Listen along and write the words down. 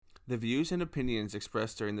The views and opinions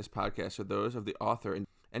expressed during this podcast are those of the author, and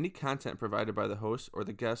any content provided by the host or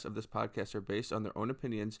the guests of this podcast are based on their own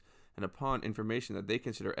opinions and upon information that they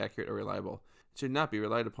consider accurate or reliable. It should not be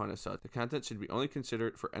relied upon as such. The content should be only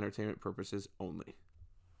considered for entertainment purposes only.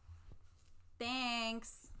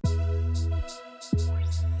 Thanks.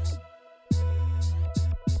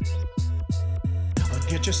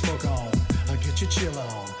 Get your smoke on, get your chill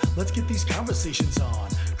on. Let's get these conversations on.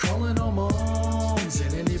 Calling on moms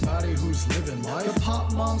and anybody who's living life. The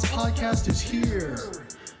Pop Moms Podcast is here.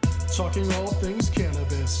 Talking all things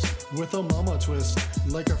cannabis with a mama twist.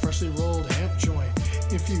 Like a freshly rolled hemp joint.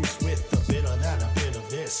 Infused with a bit of that, a bit of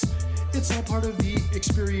this. It's all part of the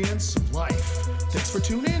experience of life. Thanks for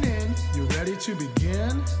tuning in. You ready to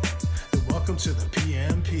begin? Then welcome to the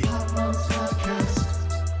PMP. Pop Moms Podcast.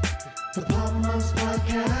 The Pop Moms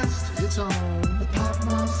Podcast, it's on. The Pop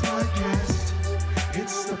Moms Podcast,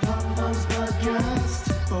 it's the Pop Moms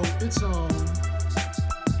Podcast. Oh, it's on.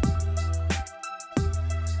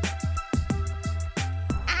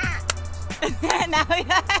 Now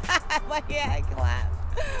I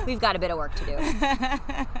clap. We've got a bit of work to do.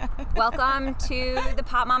 Welcome to the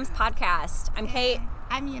Pop Moms Podcast. I'm Kait.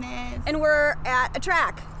 I'm Eunice. And we're at a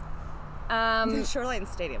track. Shoreline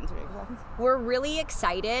Stadium, to be exact. We're really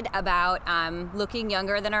excited about looking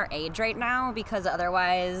younger than our age right now because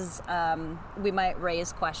otherwise we might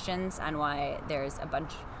raise questions on why there's a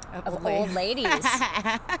bunch of old ladies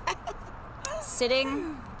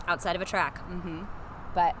sitting outside of a track. Mm-hmm.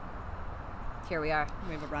 But here we are.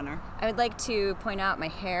 We have a runner. I would like to point out my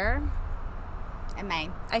hair. And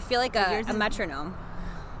mine. I feel like a metronome.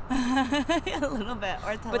 A little bit.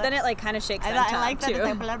 But then it like kind of shakes on top, I like that. too. It's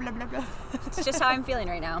like blah, blah, blah, blah. It's just how I'm feeling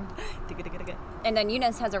right now. And then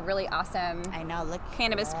Eunice has a really awesome I know, look.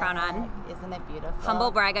 cannabis crown on. Isn't it beautiful?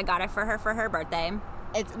 Humble brag, I got it for her birthday.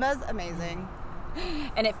 It smells amazing.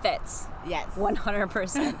 And it fits. Yes.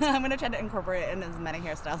 100%. I'm going to try to incorporate it in as many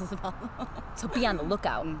hairstyles as possible. So be on the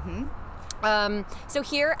lookout. Mm-hmm. So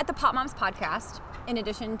here at the Pop Moms Podcast, in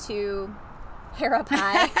addition to hair up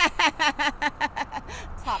high,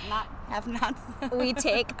 Top knot, have knots. we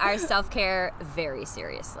take our self-care very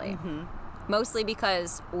seriously. Mm-hmm. Mostly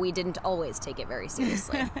because we didn't always take it very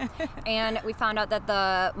seriously. And we found out that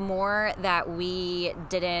the more that we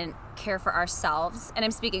didn't care for ourselves, and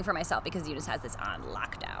I'm speaking for myself because Eunice has this on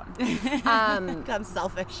lockdown. I'm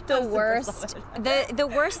selfish. The I'm worst, selfish. the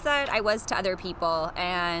worst that I was to other people,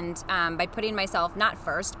 and by putting myself not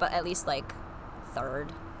first, but at least like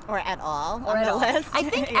third. Or at all Or on at the all. list. I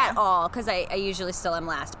think at all, because I usually still am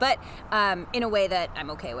last, but in a way that I'm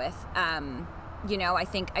okay with. You know, I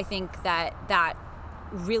think that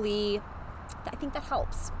really, I think that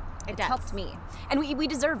helps. It It's does. helped me, and we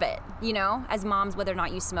deserve it. You know, as moms, whether or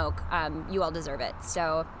not you smoke, you all deserve it.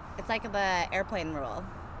 So It's like the airplane rule.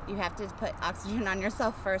 You have to put oxygen on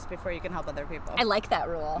yourself first before you can help other people. I like that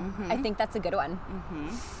rule. Mm-hmm. I think that's a good one.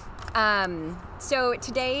 So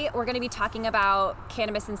today we're going to be talking about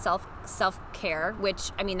cannabis and self-care,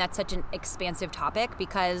 which, I mean, that's such an expansive topic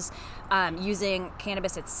because using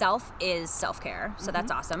cannabis itself is self-care. So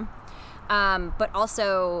that's awesome. But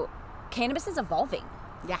also cannabis is evolving.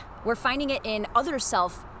 Yeah. We're finding it in other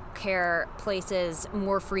self-care places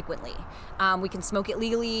more frequently. We can smoke it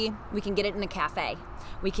legally. We can get it in a cafe.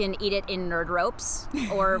 We can eat it in Nerd Ropes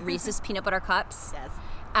or Reese's Peanut Butter Cups. Yes.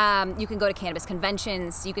 You can go to cannabis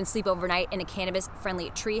conventions. You can sleep overnight in a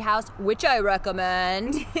cannabis-friendly treehouse, which I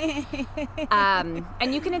recommend.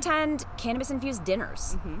 And you can attend cannabis-infused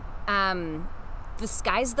dinners. The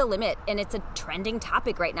sky's the limit, and it's a trending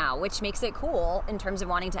topic right now, which makes it cool in terms of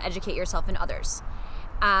wanting to educate yourself and others.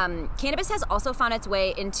 Cannabis has also found its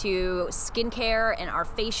way into skincare and our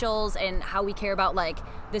facials and how we care about like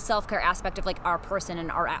the self-care aspect of like our person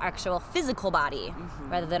and our actual physical body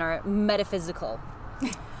rather than our metaphysical.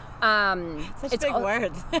 Such big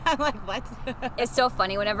words. I'm like, what? It's so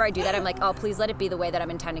funny. Whenever I do that, I'm like, oh, please let it be the way that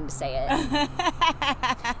I'm intending to say it.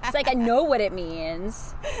 It's like I know what it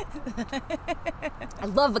means. I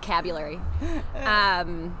love vocabulary.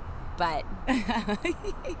 But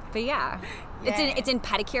yeah. It's in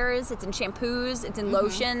pedicures, it's in shampoos, it's in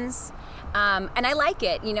lotions, and I like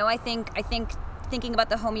it. You know, I think thinking about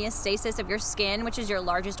the homeostasis of your skin, which is your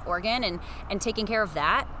largest organ, and taking care of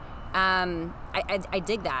that. I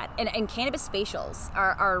dig that, and cannabis facials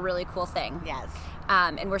are a really cool thing. Yes.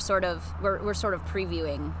 And we're sort of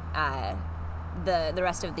previewing the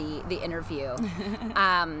rest of the interview.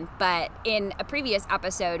 But in a previous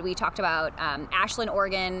episode, we talked about Ashland,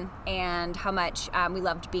 Oregon, and how much we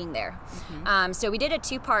loved being there. So we did a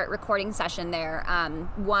 2-part recording session there.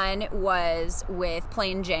 One was with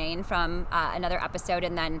Plain Jane from another episode,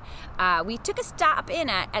 and then we took a stop in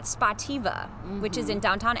at Spativa, which is in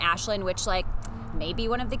downtown Ashland, which like maybe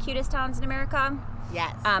one of the cutest towns in America.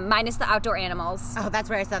 Yes. Minus the outdoor animals. Oh, that's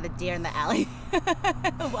where I saw the deer in the alley.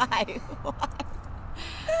 Why?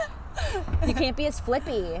 You can't be as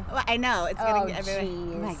flippy. Well, I know. It's getting everywhere.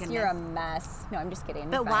 Jeez. My goodness. You're a mess. No, I'm just kidding.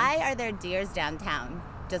 But You're why fine. are there deers downtown,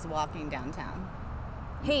 just walking downtown?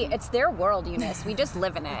 Hey, it's their world, Eunice. We just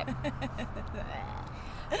live in it.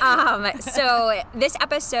 So this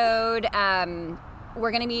episode,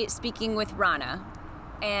 we're going to be speaking with Rana.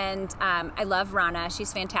 And I love Rana.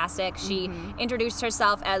 She's fantastic. She introduced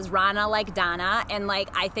herself as Rana like Donna, and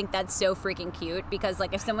like I think that's so freaking cute because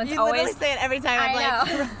like if someone's You always literally say it every time. I'm like,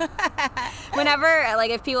 whenever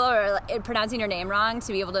like if people are like, pronouncing your name wrong,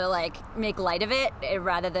 to be able to like make light of it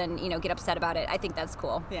rather than get upset about it, I think that's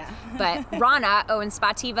cool. Yeah. But Rana owns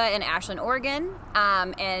Spativa in Ashland, Oregon,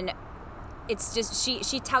 and it's just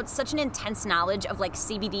she touts such an intense knowledge of like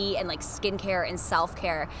CBD and like skincare and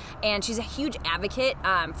self-care, and she's a huge advocate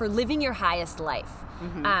for living your highest life,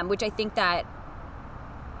 which I think that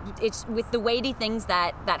it's with the weighty things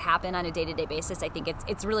that happen on a day-to-day basis. I think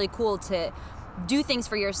it's really cool to do things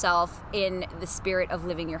for yourself in the spirit of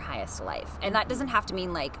living your highest life, and that doesn't have to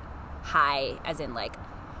mean like high as in like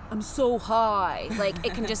I'm so high. Like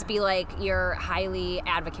it can just be like you're highly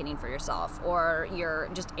advocating for yourself, or you're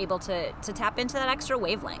just able to tap into that extra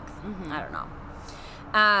wavelength. I don't know.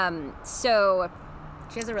 So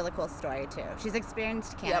she has a really cool story too. She's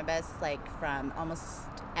experienced cannabis like from almost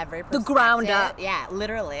every the perspective. ground up. Yeah,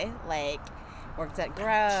 literally. Like worked at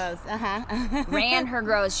grows. Ran her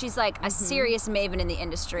grows. She's like a serious maven in the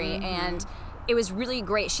industry, and it was really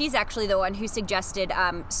great. She's actually the one who suggested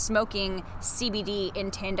smoking CBD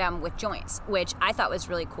in tandem with joints, which I thought was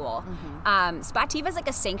really cool. Spativa is like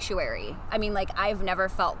a sanctuary. I mean, like I've never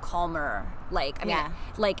felt calmer. Like I mean,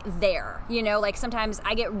 like there. Like sometimes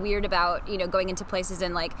I get weird about going into places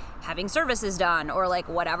and like having services done or like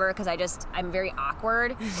whatever because I'm very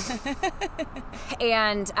awkward.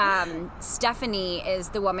 And Stephanie is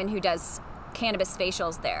the woman who does cannabis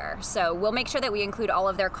facials there, so we'll make sure that we include all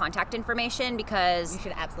of their contact information because you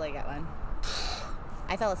should absolutely get one.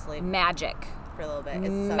 I fell asleep magic for a little bit. It's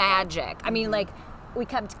so magic good. I mean like we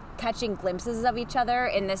kept catching glimpses of each other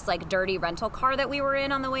in this like dirty rental car that we were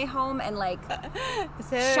in on the way home, and like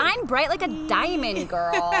shine bright like a diamond,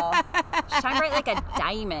 girl. Shine bright like a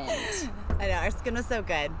diamond. I know, our skin was so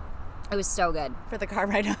good. It was so good for the car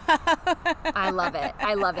ride. I love it.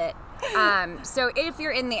 So if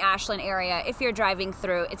you're in the Ashland area, if you're driving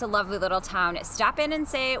through, it's a lovely little town. Stop in and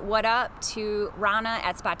say what up to Rana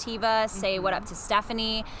at Spativa. Say what up to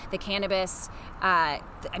Stephanie, the cannabis. I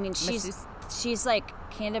mean, she's like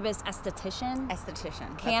cannabis esthetician.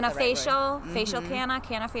 Canna-facial, facial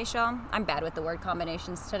canna-facial. I'm bad with the word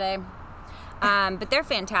combinations today. But they're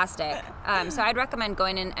fantastic. So I'd recommend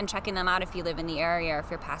going in and checking them out if you live in the area or if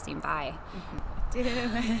you're passing by.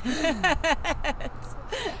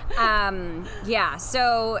 Yeah,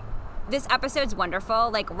 so this episode's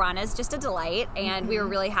wonderful. Like Rana's just a delight, and we were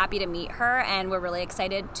really happy to meet her, and we're really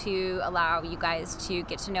excited to allow you guys to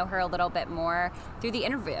get to know her a little bit more through the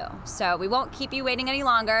interview. So we won't keep you waiting any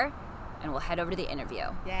longer, and we'll head over to the interview.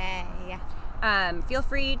 Yay. Feel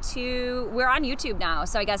free to, we're on YouTube now,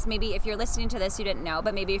 so I guess maybe if you're listening to this, you didn't know,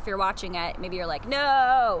 but maybe if you're watching it, maybe you're like,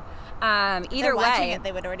 no. Either way. Watching it,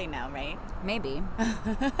 they would already know, right? Maybe.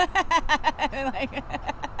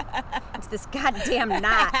 It's this goddamn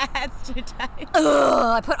knot. It's too tight.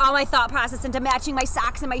 Ugh, I put all my thought process into matching my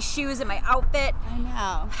socks and my shoes and my outfit. I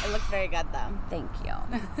know. It looks very good, though. Thank you.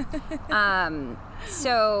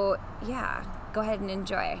 So, yeah. Go ahead and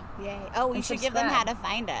enjoy. Yay. Oh, we should give them how to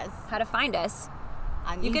find us. How to find us.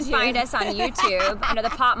 On you YouTube. can find us on YouTube under the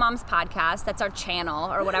Pop Moms Podcast. That's our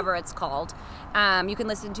channel or whatever it's called. You can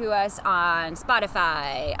listen to us on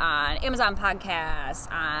Spotify, on Amazon Podcasts,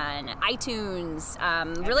 on iTunes,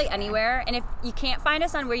 really anywhere. And if you can't find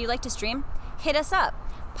us on where you like to stream, hit us up.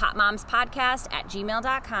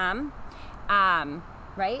 popmomspodcast@gmail.com.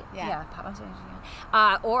 Right? Yeah.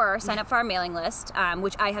 Or sign up for our mailing list,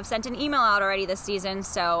 which I have sent an email out already this season,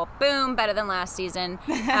 so boom, better than last season.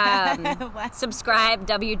 Subscribe,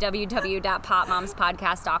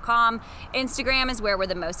 www.popmomspodcast.com. Instagram is where we're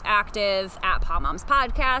the most active, at Pop Moms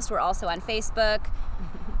Podcast. We're also on Facebook.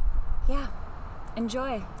 Yeah,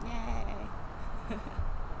 enjoy. Yay.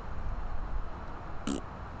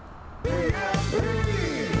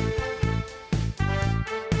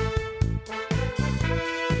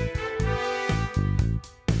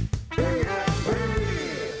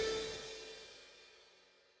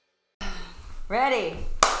 Ready. Let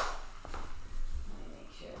me make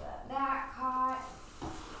sure that caught.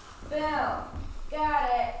 Boom. Got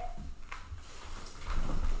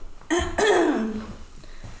it.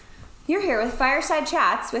 You're here with Fireside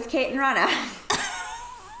Chats with Kait and Rana.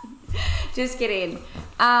 Just kidding.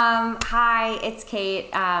 Hi, it's Kait.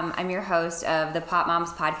 I'm your host of the Pop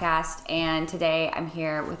Moms podcast, and today I'm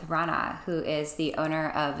here with Rana, who is the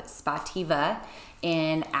owner of Spativa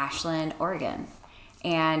in Ashland, Oregon.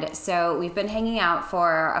 And so we've been hanging out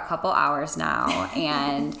for a couple hours now,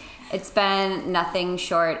 and it's been nothing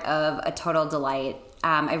short of a total delight.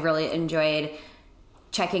 I really enjoyed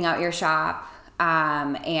checking out your shop.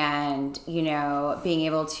 And, you know, being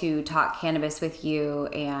able to talk cannabis with you,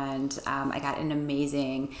 and I got an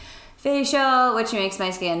amazing facial, which makes my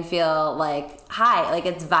skin feel like high, like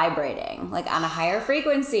it's vibrating, like on a higher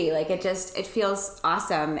frequency. Like it feels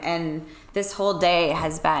awesome. And this whole day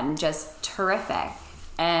has been just terrific.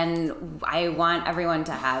 And I want everyone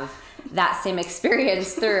to have that same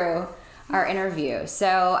experience through our interview.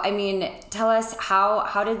 So, I mean, tell us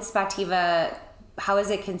how did Spativa, how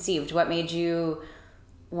is it conceived? What made you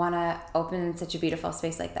want to open such a beautiful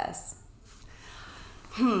space like this?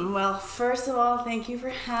 Well, first of all, thank you for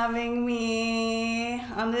having me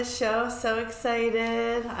on this show. So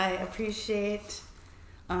excited. I appreciate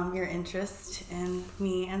your interest in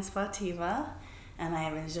me and Spativa, and I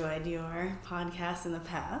have enjoyed your podcast in the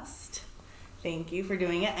past. Thank you for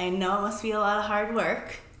doing it. I know it must be a lot of hard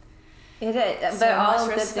work. It is, but all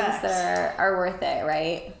good things that are worth it,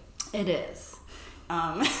 right? It is.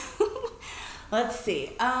 Let's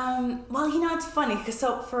see. Well, you know, it's funny because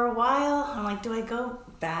so for a while I'm like, do I go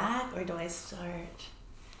back or do I start?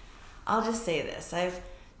 I'll just say this. I've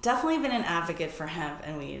definitely been an advocate for hemp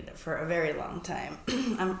and weed for a very long time.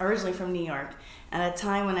 I'm originally from New York, and at a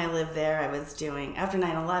time when I lived there, I was doing, after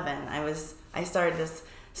 9/11, I started this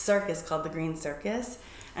circus called the Green Circus,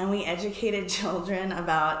 and we educated children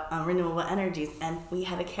about renewable energies, and we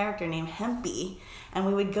had a character named Hempy. And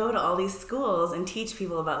we would go to all these schools and teach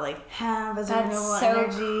people about like hemp as a renewable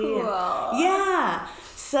energy. Cool. Yeah.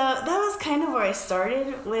 So that was kind of where I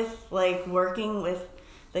started with like working with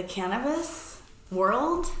the cannabis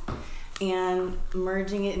world and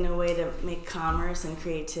merging it in a way to make commerce and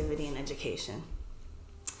creativity and education.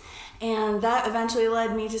 And that eventually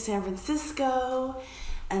led me to San Francisco.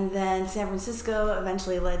 And then San Francisco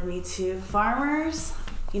eventually led me to farmers.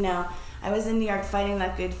 You know, I was in New York fighting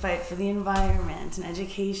that good fight for the environment and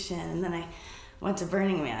education, and then I went to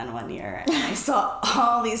Burning Man one year, and I saw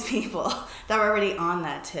all these people that were already on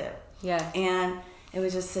that tip. Yeah. And it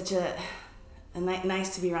was just such a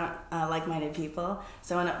nice to be around like-minded people.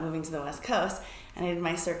 So I ended up moving to the West Coast, and I did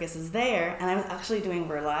my circuses there, and I was actually doing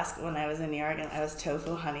burlesque when I was in New York, and I was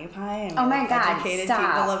tofu honey pie, and educated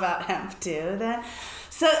people about hemp too then.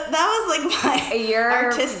 So that was like my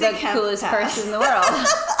artistic the coolest person in the world.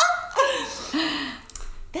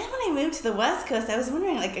 Then when I moved to the West Coast, I was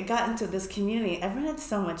wondering, like, I got into this community. Everyone had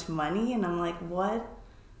so much money, and I'm like, what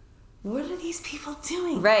are these people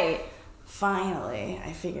doing? Right. Finally,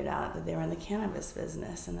 I figured out that they were in the cannabis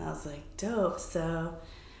business, and I was like, dope. So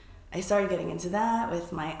I started getting into that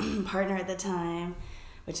with my partner at the time,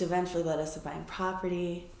 which eventually led us to buying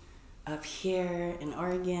property up here in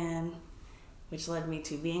Oregon, which led me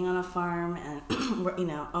to being on a farm and, you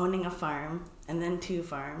know, owning a farm, and then 2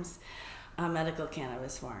 farms. A medical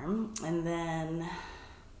cannabis farm, and then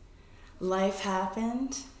life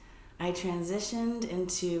happened. I transitioned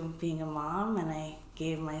into being a mom, and I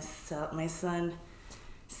gave my son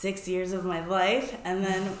 6 years of my life, and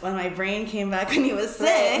then when my brain came back when he was 6,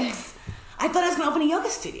 I thought I was going to open a yoga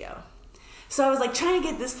studio. So I was like trying to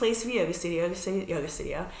get this place for yoga studio.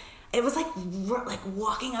 It was like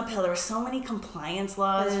walking uphill. There were so many compliance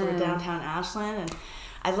laws for downtown Ashland, and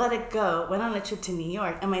I let it go, went on a trip to New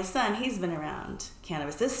York, and my son, he's been around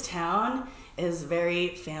cannabis. This town is very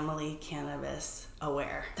family cannabis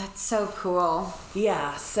aware. That's so cool.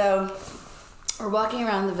 Yeah, so we're walking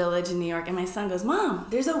around the village in New York, and my son goes, Mom,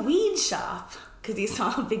 there's a weed shop, because he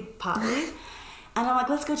saw a big pot weed. And I'm like,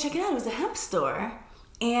 let's go check it out. It was a hemp store.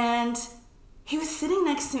 And he was sitting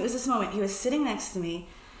next to me. It was this moment. He was sitting next to me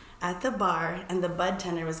at the bar, and the bud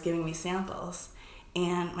tender was giving me samples.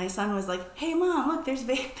 And my son was like, hey, Mom, look, there's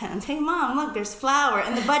vape pens. Hey, Mom, look, there's flour.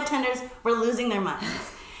 And the bud tenders were losing their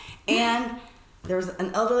minds. And there was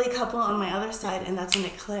an elderly couple on my other side, and that's when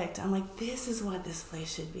it clicked. I'm like, this is what this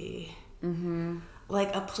place should be. Mm-hmm.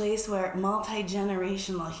 Like a place where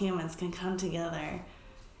multi-generational humans can come together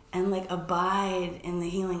and like abide in the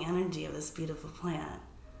healing energy of this beautiful plant.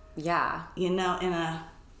 Yeah. You know, in a...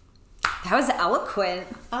 That was eloquent.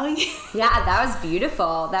 Oh, yeah. Yeah, that was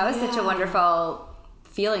beautiful. That was such a wonderful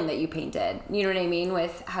feeling that you painted. You know what I mean?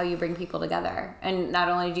 With how you bring people together. And not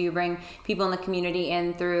only do you bring people in the community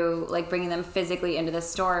in through like bringing them physically into the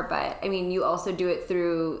store, but I mean, you also do it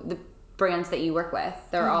through the brands that you work with.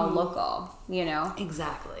 They're all local, you know?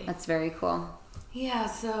 Exactly. That's very cool. Yeah,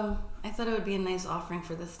 so I thought it would be a nice offering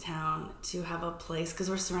for this town to have a place, because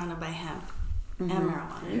we're surrounded by hemp and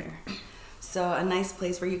marijuana here. So a nice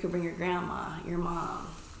place where you could bring your grandma, your mom,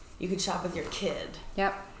 you could shop with your kid.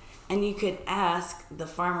 Yep. And you could ask the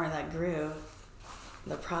farmer that grew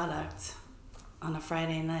the product on a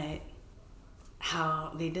Friday night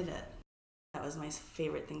how they did it. That was my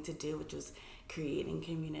favorite thing to do, which was creating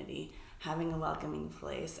community, having a welcoming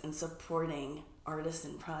place, and supporting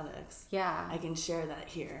artisan products. Yeah. I can share that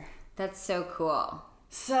here. That's so cool.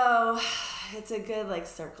 So it's a good like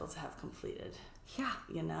circle to have completed. Yeah.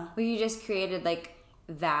 You know? Well, you just created like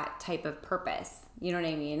that type of purpose. You know what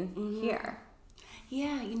I mean? Here.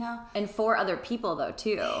 Yeah, you know. And for other people though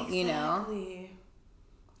too, Exactly. you know?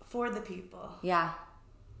 For the people. Yeah.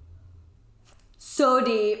 So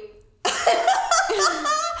deep.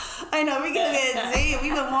 I know, we're gonna get deep.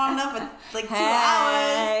 We've been warming up for like 2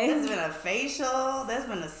 hours. There's been a facial. There's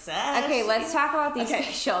been a sesh. Okay, let's talk about these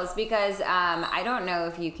facials because I don't know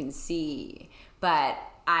if you can see, but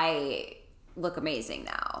I look amazing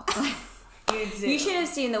now. You do. You should have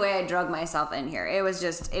seen the way I drug myself in here. It was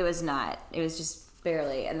just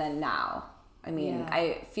barely, and then now. I mean,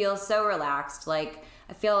 I feel so relaxed. Like,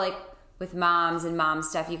 I feel like with moms and mom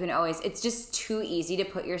stuff, you can always, it's just too easy to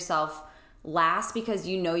put yourself last because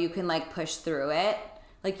you know you can like push through it.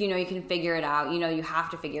 Like, you know, you can figure it out. You know, you have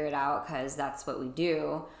to figure it out because that's what we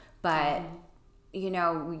do. But, you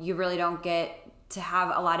know, you really don't get to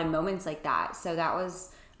have a lot of moments like that. So that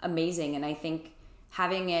was amazing. And I think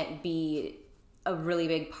having it be a really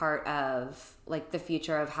big part of like the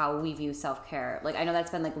future of how we view self-care. Like, I know that's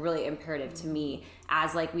been like really imperative to me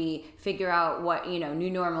as like we figure out what, you know, new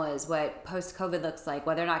normal is, what post-COVID looks like,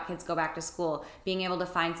 whether or not kids go back to school, being able to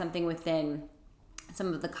find something within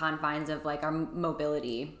some of the confines of like our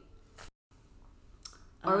mobility.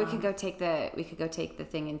 Or we could go take the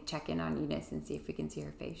thing and check in on Eunice and see if we can see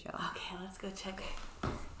her facial. Okay, let's go check it.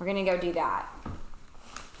 We're gonna go do that.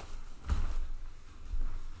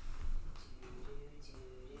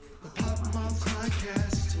 The Pop Moms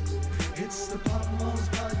Podcast. It's the Pop Moms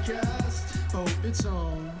Podcast. Oh, it's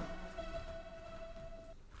on.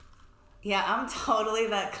 Yeah, I'm totally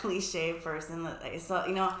that cliche person that I saw,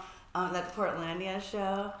 you know, that Portlandia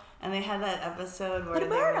show, and they had that episode where Put a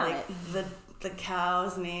they bird were on like it. the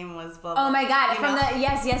cow's name was blah blah. Oh my god, you from know? the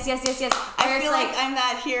yes. I feel like I'm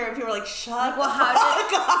that here, and people are like, "Shut well, the how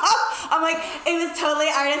fuck up!" I'm like, it was totally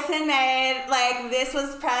artisan made. Like, this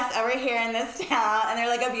was pressed over here in this town, and they're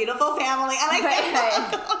like a beautiful family. And I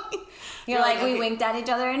Right. You're like, okay. we winked at each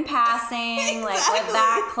other in passing, like we're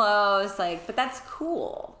that close, like, but that's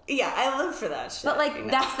cool. Yeah, I live for that shit. But like, you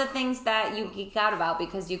know? that's the things that you geek out about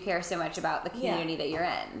because you care so much about the community that you're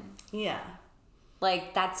in. Yeah.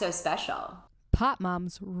 Like, that's so special. Pop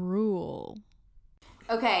Moms rule.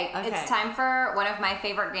 Okay, it's time for one of my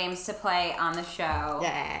favorite games to play on the show.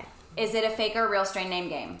 Yeah. Is it a fake or real strain name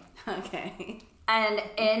game? Okay. And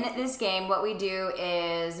in this game, what we do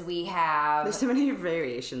is we have... There's so many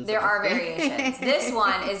variations. There are variations. This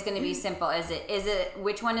one is going to be simple. Is it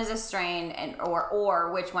which one is a strain and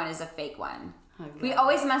or which one is a fake one? Okay. We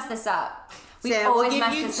always mess this up. We always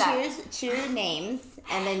mess this up. Choose names,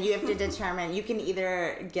 and then you have to determine. You can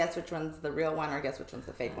either guess which one's the real one or guess which one's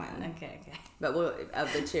the fake one. Okay. But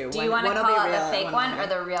of the two, do you want to call it the fake one or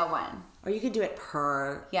the real one? Or you could do it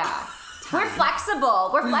per. Yeah. We're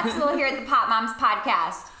flexible. We're flexible here at the Pop Moms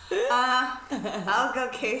Podcast. I'll go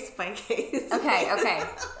case by case. Okay.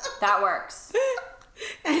 That works.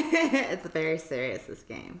 It's very serious, this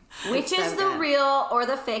game. Which is the real or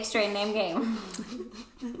the fake strain name game?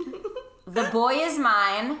 The Boy Is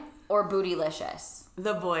Mine or Bootylicious?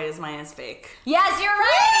 The Boy Is Mine is fake. Yes, you're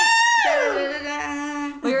right!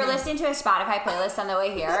 We were listening to a Spotify playlist on the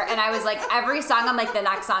way here, and I was like, every song, I'm like, the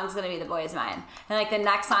next song's gonna be The Boy Is Mine. And like, the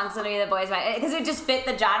next song's gonna be The Boy Is Mine. Because it just fit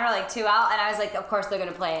the genre like too well, and I was like, of course they're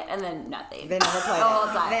gonna play it, and then nothing. They never played the whole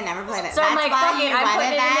time. They never played it. So I'm like, fuck it, I'm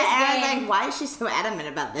putting it in this I was game. like, why is she so adamant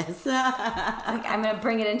about this? Like, I'm gonna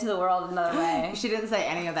bring it into the world another way. She didn't say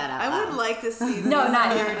any of that out I loud. would like to see No, these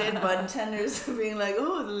not bearded bartenders being like,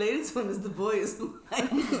 oh, the latest one is The Boy Is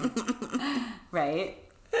Mine. Right?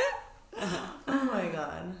 Oh my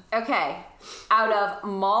god. Okay. Out of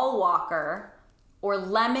Mall Walker or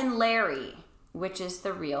Lemon Larry, which is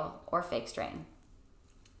the real or fake strain?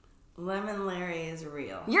 Lemon Larry is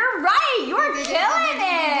real. You're right! You're killing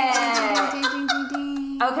it!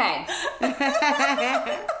 Okay.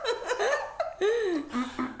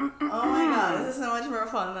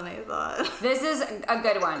 fun than I thought. This is a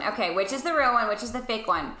good one. Okay, which is the real one? Which is the fake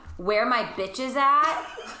one? Where my bitch is at,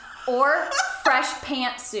 or fresh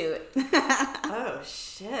pantsuit? Oh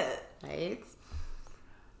shit! Right?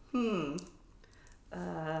 Go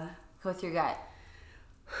with your gut.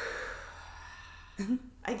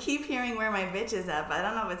 I keep hearing where my bitch is at, but I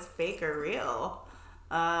don't know if it's fake or real.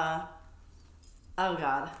 Oh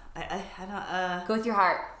god, I don't. Go with your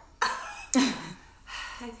heart.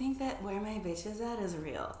 I think that where my bitch is at is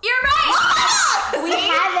real. You're right. We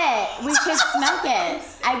have it. We should smoke it.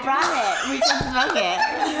 I brought it. We should smoke it.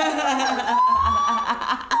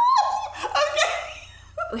 Okay.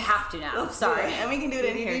 We have to now. Sorry. And we can do it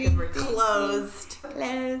in here because we're closed.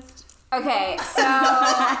 Okay, so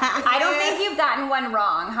I don't think you've gotten one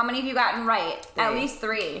wrong. How many have you gotten right? 3. At least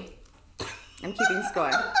 3. I'm keeping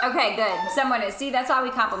score. Okay, good. Someone is. See, that's why we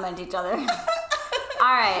compliment each other. All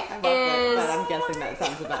right. But I'm guessing that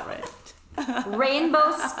sounds about right.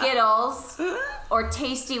 Rainbow Skittles or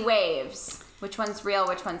Tasty Waves? Which one's real?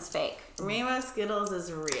 Which one's fake? Rainbow Skittles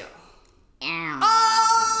is real. Ow.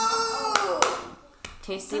 Oh!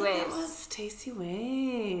 Tasty That Waves. was Tasty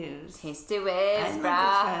Waves. Tasty Waves, I'd like to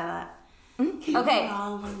bruh. try that. Okay.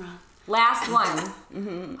 One wrong. Last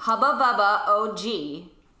one. Hubba Bubba OG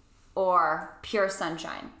or Pure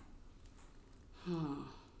Sunshine?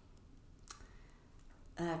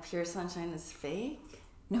 Pure Sunshine is fake?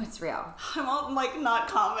 No, it's real. I'm all, like, not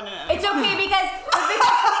confident in it. It's okay because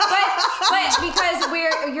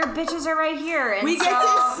your bitches are right here. And We get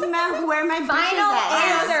to smell where my bitch is Final at.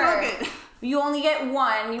 answer. smoke it. You only get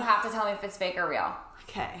one. You have to tell me if it's fake or real.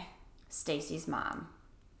 Okay. Stacy's mom.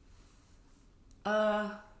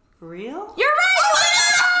 Real? You're right.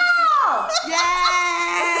 Real!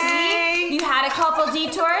 Yay! See? You had a couple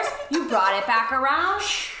detours. You brought it back around.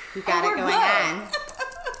 You got And it we're going good. on.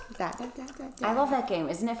 I love that game.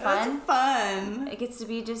 Isn't it fun? That's fun. It gets to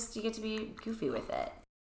be you get to be goofy with it.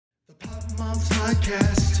 The Pop Moms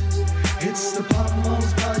Podcast. It's the Pop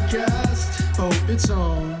Moms Podcast. Oh, its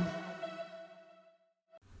own.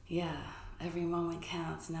 Yeah, every moment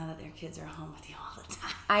counts now that their kids are home with you all the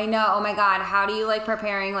time. I know. Oh my God. How do you like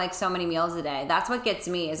preparing like so many meals a day? That's what gets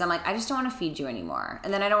me is I'm like, I just don't want to feed you anymore.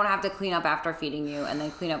 And then I don't want to have to clean up after feeding you and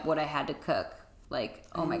then clean up what I had to cook. Like,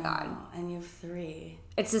 oh my God. And you have 3.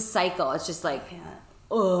 It's a cycle. It's just like, Can't.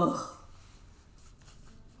 ugh.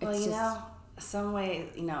 Well, It's you just-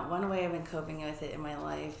 know, one way I've been coping with it in my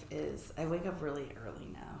life is I wake up really early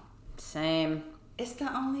now. Same. It's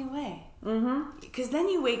the only way. Mm-hmm. Because then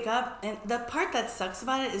you wake up, and the part that sucks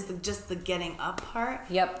about it is just the getting up part.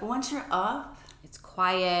 Yep. But once you're up, It's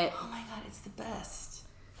quiet. oh my God, it's the best.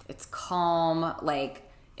 It's calm. Like,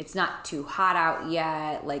 it's not too hot out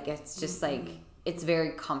yet. Like, it's just like, it's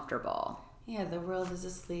very comfortable. Yeah, the world is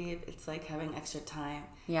asleep. It's like having extra time.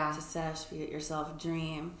 Yeah. To sesh, be yourself,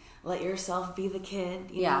 dream, let yourself be the kid.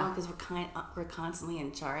 You Yeah. know, because we're constantly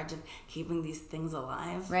in charge of keeping these things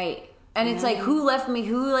alive. Right. And it's Yeah. like, who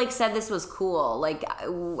like said this was cool? Like, I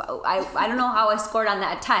don't know how I scored on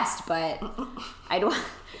that test, but I don't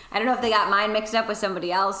know if they got mine mixed up with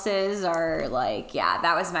somebody else's or like, yeah,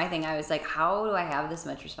 that was my thing. I was like, how do I have this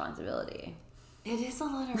much responsibility? It is a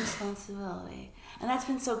lot of responsibility. And that's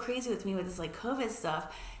been so crazy with me with this like COVID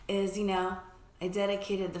stuff is, you know, I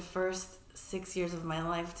dedicated the first 6 years of my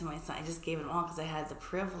life to my son. I just gave it all because I had the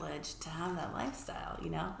privilege to have that lifestyle, you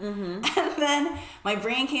know? Mm-hmm. And then my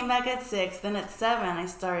brain came back at 6. Then at 7, I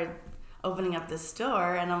started opening up this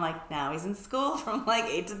store. And I'm like, now he's in school from like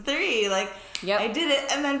 8 to 3. Like, Yep. I did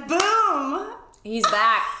it. And then boom! He's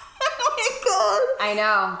back. Oh my God. I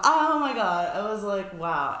know. Oh my God. I was like,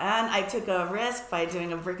 wow. And I took a risk by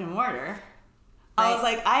doing a brick and mortar. I was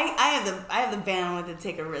like, I have the bandwidth to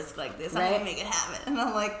take a risk like this. I'm Right. gonna make it happen. And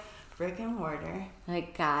I'm like, brick and mortar.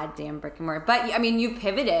 Like, goddamn brick and mortar. But, I mean, you've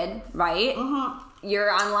pivoted, right? Mm-hmm.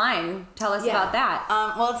 You're online. Tell us about that.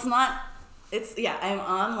 Well, it's not. I'm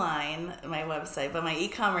online, my website, but my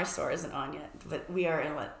e-commerce store isn't on yet. But we are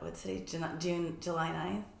in what's today? July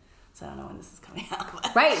 9th. So I don't know when this is coming out.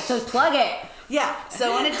 But Right, so plug it. yeah.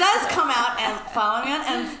 So when it does come out, and follow me on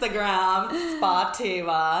Instagram,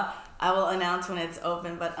 Spativa. I will announce when it's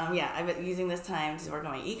open. But I've been using this time to work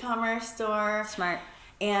on my e-commerce store. Smart.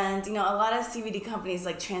 And, you know, a lot of CBD companies,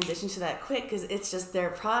 like, transition to that quick because it's just their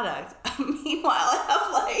product. Meanwhile, I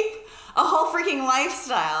have, like, a whole freaking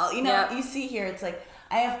lifestyle. You know, Yep. You see here, it's like,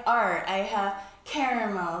 I have art, I have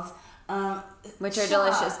caramels. Which are shots,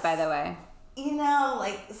 delicious, by the way. You know,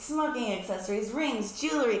 like, smoking accessories, rings,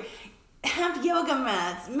 jewelry, hemp yoga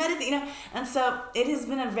mats, you know. And so it has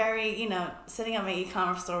been a very, you know, setting up my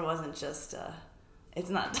e-commerce store wasn't just,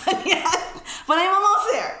 it's not done yet. But I'm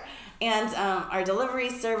almost there. And our delivery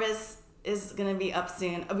service is going to be up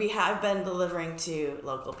soon. We have been delivering to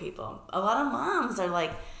local people. A lot of moms are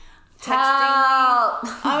like texting Help. me.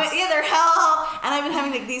 Yeah, they're help. And I've been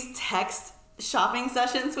having like these text shopping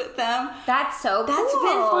sessions with them. That's so cool. That's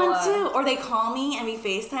been fun too. Or they call me and we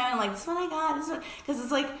FaceTime and I'm like, this is what I got. Because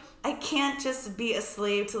it's like, I can't just be a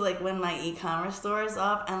slave to like when my e-commerce store is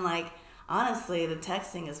up. And like, honestly, the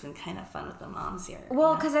texting has been kind of fun with the moms here.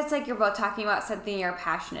 Well, because it's like you're both talking about something you're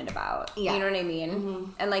passionate about. Yeah. You know what I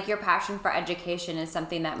mean? And like your passion for education is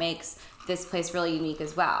something that makes this place really unique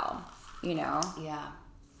as well. You know? Yeah.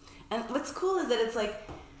 And what's cool is that it's like,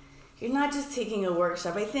 you're not just taking a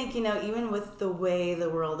workshop. I think, you know, even with the way the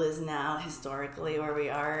world is now, historically, where we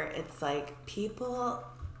are, it's like people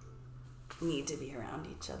need to be around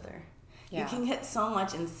each other. Yeah. You can get so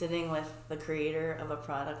much in sitting with the creator of a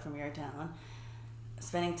product from your town,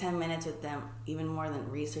 spending 10 minutes with them, even more than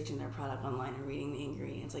researching their product online and reading the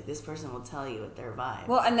ingredients. Like, this person will tell you what their vibe.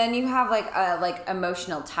 Well, and then you have like a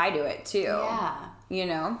emotional tie to it too. Yeah. You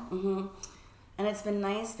know? Mm-hmm. And it's been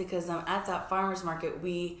nice because at that farmer's market,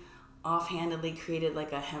 we offhandedly created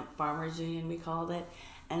like a hemp farmers union, we called it.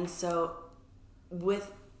 And so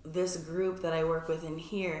with this group that I work with in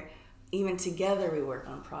here, even together we work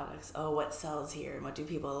on products. Oh, what sells here and what do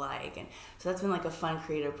people like? And so that's been like a fun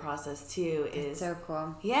creative process too. It's so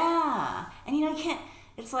cool. Yeah. And you know,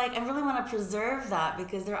 it's like I really want to preserve that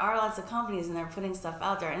because there are lots of companies and they're putting stuff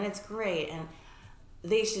out there and it's great and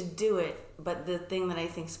they should do it. But the thing that I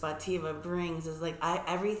think Spativa brings is like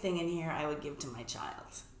everything in here I would give to my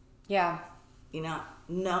child. Yeah. You know,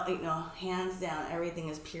 hands down, everything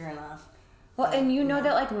is pure enough. Well, and you know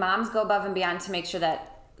that like moms go above and beyond to make sure that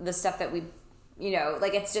the stuff that we, you know,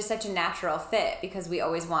 like it's just such a natural fit because we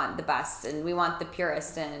always want the best and we want the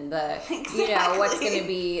purest and the, exactly. You know, what's going to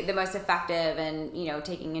be the most effective and, you know,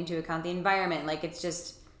 taking into account the environment. Like it's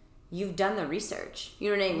just, you've done the research.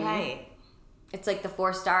 You know what I mean? Right. It's like the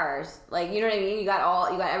 4 stars. Like, you know what I mean? You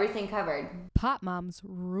got everything covered. Pot moms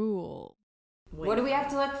rule. What do we have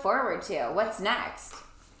to look forward to? What's next?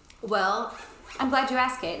 Well, I'm glad you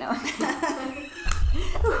asked, Kate. No.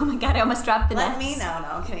 Oh my God, I almost dropped the nuts. Let me know. No,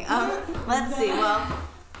 I'm kidding. Let's see. Well,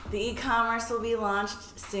 the e-commerce will be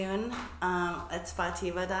launched soon at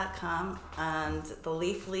spativa.com, and the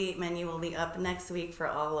Leafly menu will be up next week for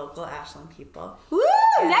all local Ashland people. Woo!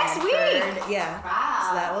 And next week! Yeah. Wow.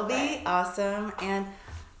 So that will be awesome. And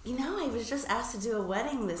you know, I was just asked to do a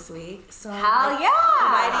wedding this week. So Hell yeah!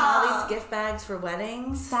 providing all these gift bags for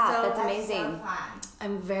weddings. Stop, So that's amazing. So fun.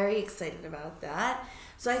 I'm very excited about that.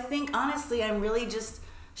 So I think, honestly, I'm really just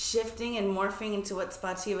shifting and morphing into what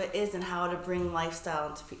Spativa is and how to bring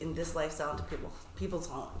this lifestyle into people's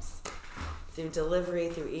homes. Through delivery,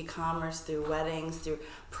 through e-commerce, through weddings, through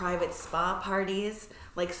private spa parties,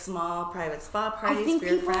 like small private spa parties I think for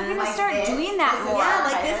your people are friends. going to start this. doing that more. Yeah,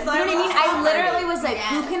 like this. You know what I mean? I literally was like,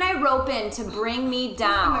 who can I rope in to bring me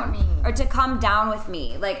down or to come down with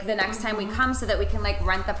me like the next time we come so that we can like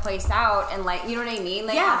rent the place out and like, you know what I mean?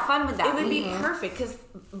 Like have fun with that. It would be perfect because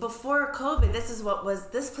before COVID,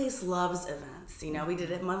 this place loves events. You know, we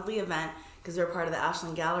did a monthly event because we're part of the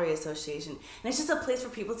Ashland Gallery Association. And it's just a place for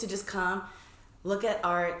people to just come, look at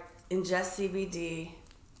art, ingest CBD,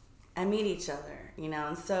 and meet each other, you know?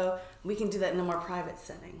 And so we can do that in a more private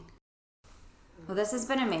setting. Well, this has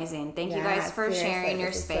been amazing. Thank you Yeah, guys for seriously, sharing your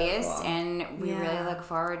this is so space, cool. and we Yeah. really look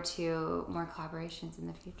forward to more collaborations in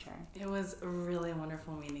the future. It was really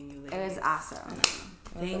wonderful meeting you ladies. It was awesome.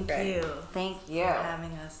 Thank great. you Thank you. for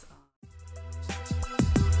having us